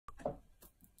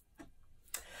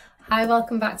Hi,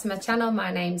 welcome back to my channel.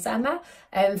 My name's Emma.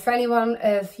 For anyone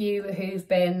of you who've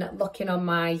been looking on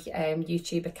my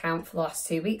YouTube account for the last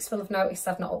 2 weeks will have noticed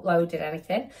I've not uploaded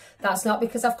anything. That's not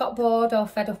because I've got bored or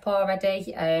fed up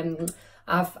already.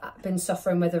 I've been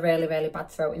suffering with a really bad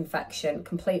throat infection,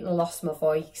 completely lost my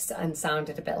voice and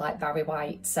sounded a bit like Barry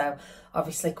White, so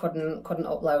obviously couldn't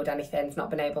upload anything. I've not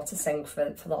been able to sing for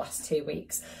the last 2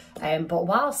 weeks. But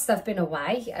whilst I've been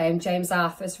away, James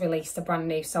Arthur's released a brand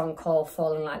new song called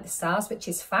Falling Like the Stars, which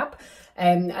is fab.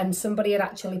 And somebody had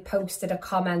actually posted a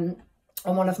comment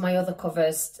on one of my other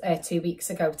covers 2 weeks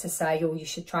ago to say, oh, you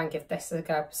should try and give this a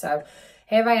go. So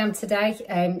here I am today,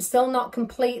 still not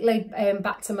completely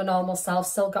back to my normal self,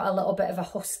 still got a little bit of a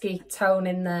husky tone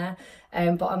in there,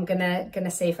 but I'm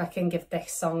gonna see if I can give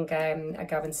this song a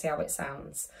go and see how it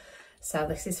sounds. So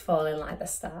this is Falling Like the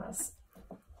Stars.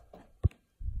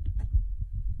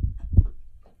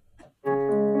 So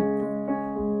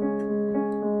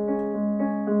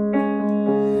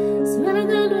when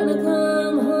I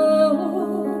come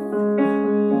home,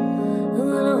 I'm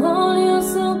gonna hold you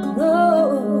so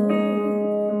close.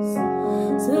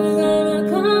 So when I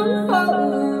come home,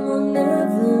 I'll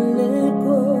never let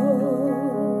go.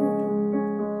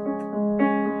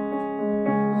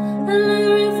 And like a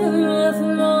river I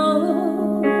flow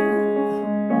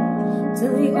to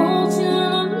the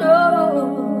ocean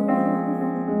unknown.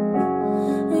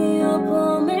 You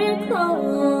pull me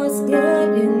close,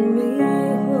 guiding me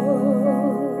home.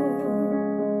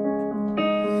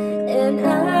 And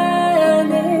I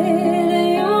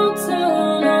need you to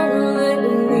know that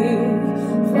we're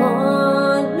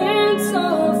falling so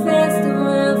fast.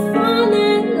 We're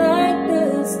falling like the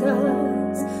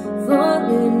stars,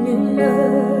 falling in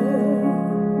love.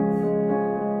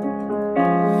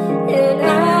 And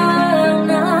I'm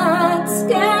not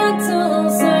scared to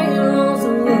say those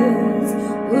words.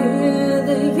 With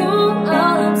you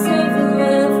I'm safe.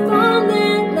 We're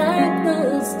falling like the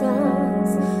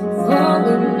stars,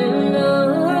 falling in love.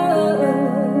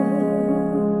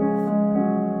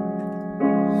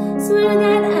 Swear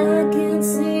that I can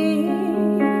see,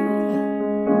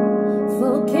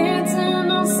 focus and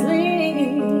no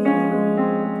sleep.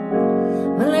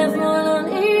 My left one on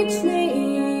each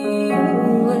knee,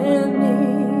 you and me.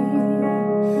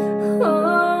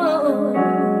 Oh,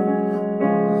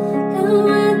 and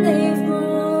when they've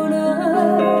grown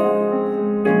up,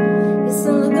 you're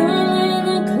still the girl in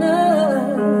the club.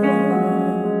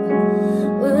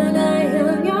 When I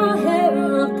held your hair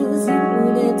up, 'cause you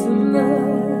did too much.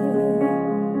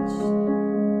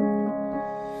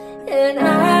 And I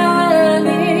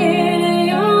need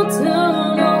you to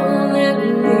know that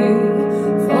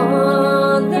we're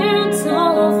falling so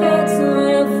fast.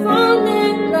 We're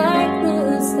falling like the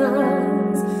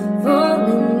stars,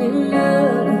 falling in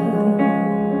love.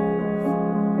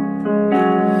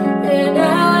 And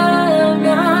I'm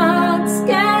not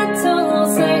scared to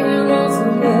say those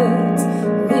words.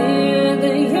 With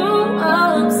you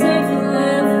I'm safe.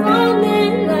 We're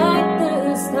falling like the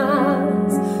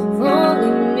stars,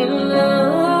 falling in love.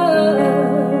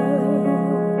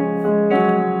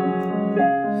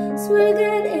 Swear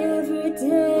that every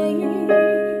day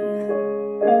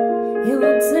you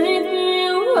won't take me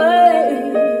away,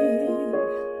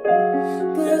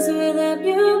 'cause without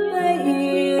you,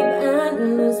 babe, I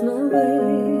lose my way.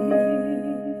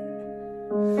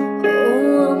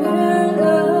 Oh, I'm in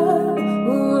love,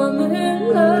 oh, I'm in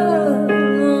love,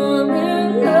 oh, I'm in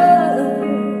love.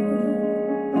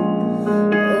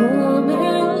 Oh, I'm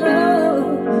in love,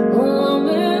 oh, I'm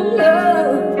in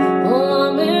love, oh,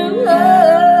 I'm in love.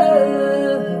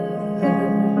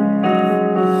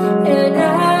 And I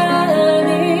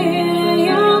need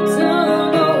you to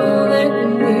know that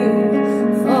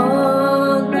we're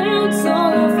falling so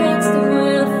fast.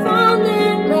 We're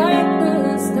falling like the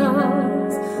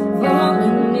stars,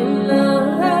 falling in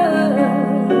love.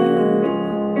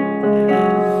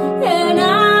 And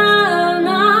I'm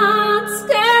not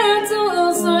scared to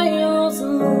say those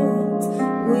words.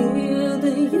 With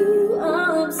you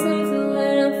I'm safe.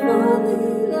 We're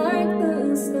falling like the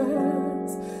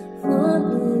stars,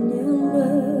 falling in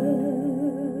love.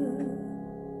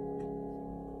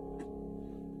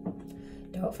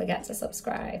 Don't forget to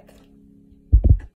subscribe.